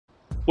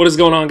What is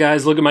going on,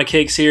 guys? Look at my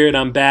cakes here, and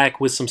I'm back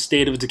with some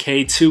State of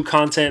Decay 2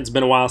 content. It's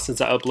been a while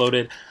since I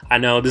uploaded. I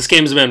know this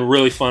game's been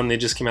really fun. They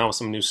just came out with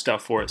some new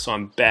stuff for it, so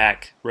I'm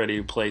back ready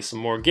to play some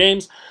more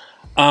games.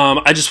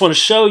 I just want to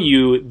show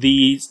you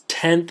the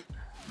 10th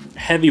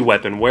heavy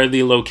weapon, where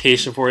the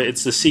location for it.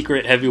 It's the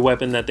secret heavy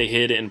weapon that they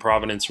hid in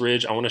Providence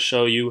Ridge. I want to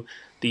show you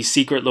the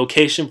secret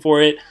location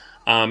for it.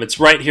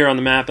 It's right here on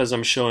the map as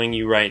I'm showing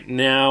you right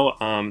now.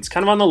 It's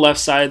kind of on the left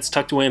side. It's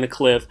tucked away in a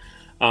cliff.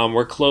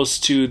 We're close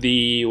to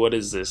the, what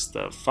is this,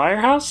 the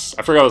firehouse?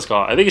 I forgot what it's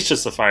called. I think it's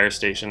just the fire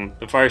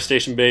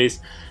station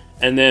base.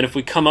 And then if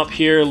we come up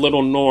here a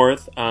little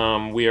north,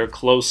 we are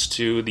close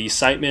to the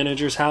site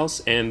manager's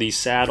house and the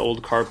sad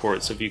old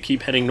carport. So if you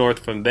keep heading north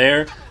from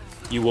there,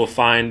 you will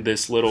find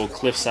this little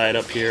cliffside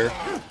up here.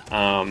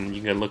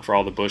 You can look for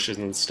all the bushes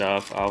and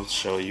stuff. I'll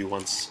show you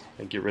once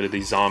I get rid of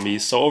these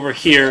zombies. So over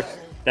here,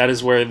 that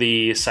is where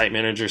the site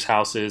manager's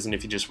house is, and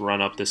if you just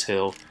run up this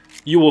hill,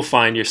 you will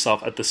find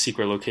yourself at the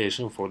secret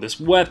location for this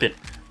weapon.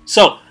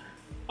 So,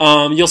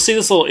 you'll see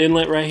this little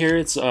inlet right here.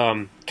 It's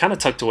kind of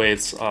tucked away.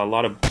 It's a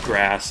lot of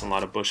grass and a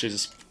lot of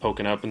bushes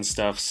poking up and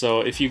stuff.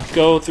 So if you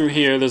go through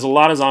here, there's a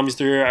lot of zombies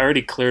through here. I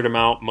already cleared them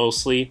out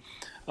mostly.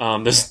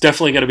 There's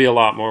definitely going to be a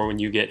lot more when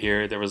you get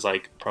here. There was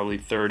like probably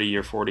 30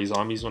 or 40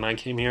 zombies when I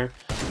came here.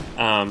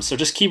 So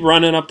just keep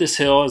running up this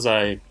hill as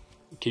I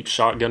keep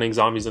shotgunning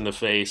zombies in the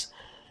face.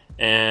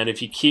 And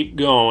if you keep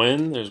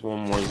going, there's one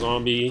more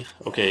zombie.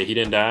 Okay, he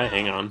didn't die.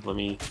 Hang on, let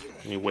me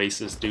waste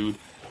this dude.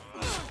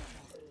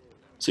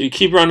 So you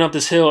keep running up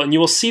this hill, and you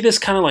will see this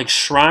kind of like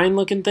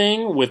shrine-looking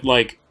thing with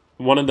like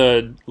one of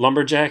the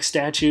lumberjack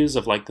statues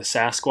of like the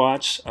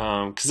Sasquatch.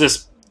 Because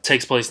this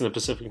takes place in the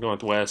Pacific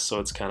Northwest, so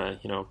it's kind of,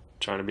 you know,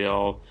 trying to be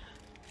all,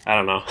 I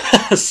don't know.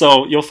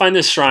 So you'll find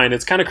this shrine.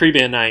 It's kind of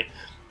creepy at night.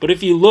 But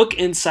if you look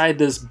inside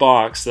this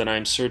box that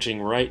I'm searching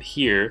right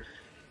here,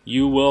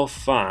 you will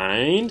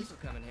find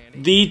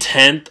the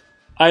 10th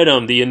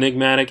item, the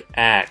Enigmatic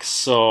Axe.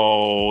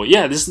 So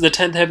yeah, this is the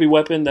 10th heavy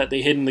weapon that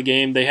they hid in the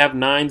game. They have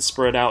 9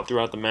 spread out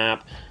throughout the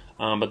map,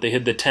 but they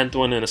hid the 10th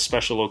one in a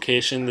special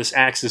location. This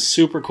axe is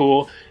super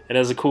cool. It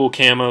has a cool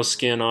camo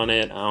skin on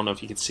it. I don't know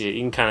if you can see it.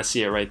 You can kind of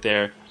see it right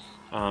there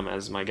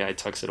as my guy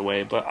tucks it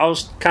away. But I'll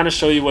kind of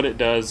show you what it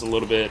does a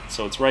little bit.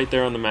 So it's right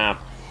there on the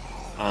map.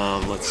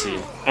 Let's see.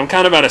 I'm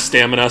kind of out of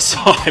stamina, so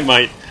I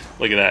might,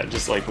 look at that,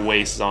 just like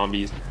waste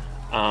zombies.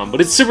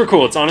 But it's super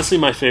cool. It's honestly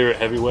my favorite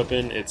heavy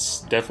weapon. It's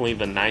definitely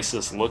the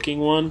nicest looking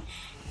one.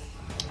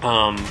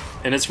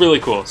 And it's really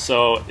cool.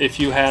 So if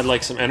you had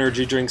like some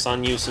energy drinks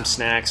on you, some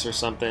snacks or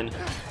something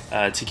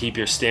to keep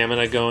your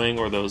stamina going,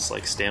 or those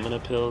like stamina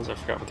pills, I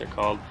forgot what they're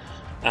called,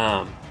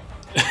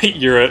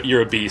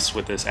 you're a beast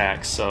with this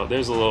axe. So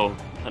there's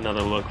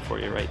another look for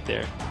you right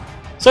there.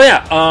 So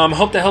yeah,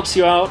 hope that helps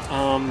you out.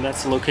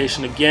 That's the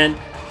location again.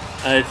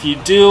 If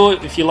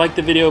you like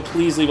the video,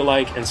 please leave a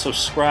like and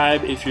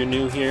subscribe if you're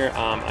new here.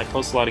 I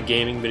post a lot of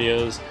gaming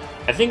videos.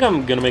 I think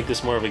I'm going to make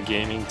this more of a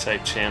gaming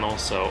type channel,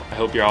 so I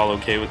hope you're all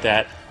okay with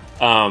that.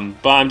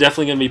 But I'm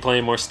definitely going to be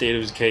playing more State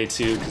of Decay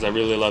 2 because I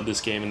really love this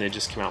game and they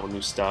just came out with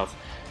new stuff.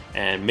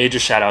 And major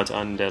shout out to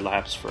Undead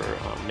Labs for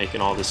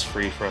making all this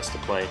free for us to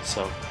play.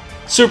 So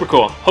super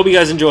cool. Hope you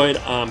guys enjoyed.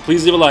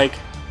 Please leave a like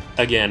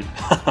again.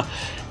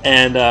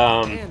 And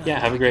yeah,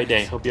 have a great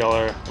day. Hope you all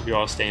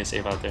are staying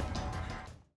safe out there.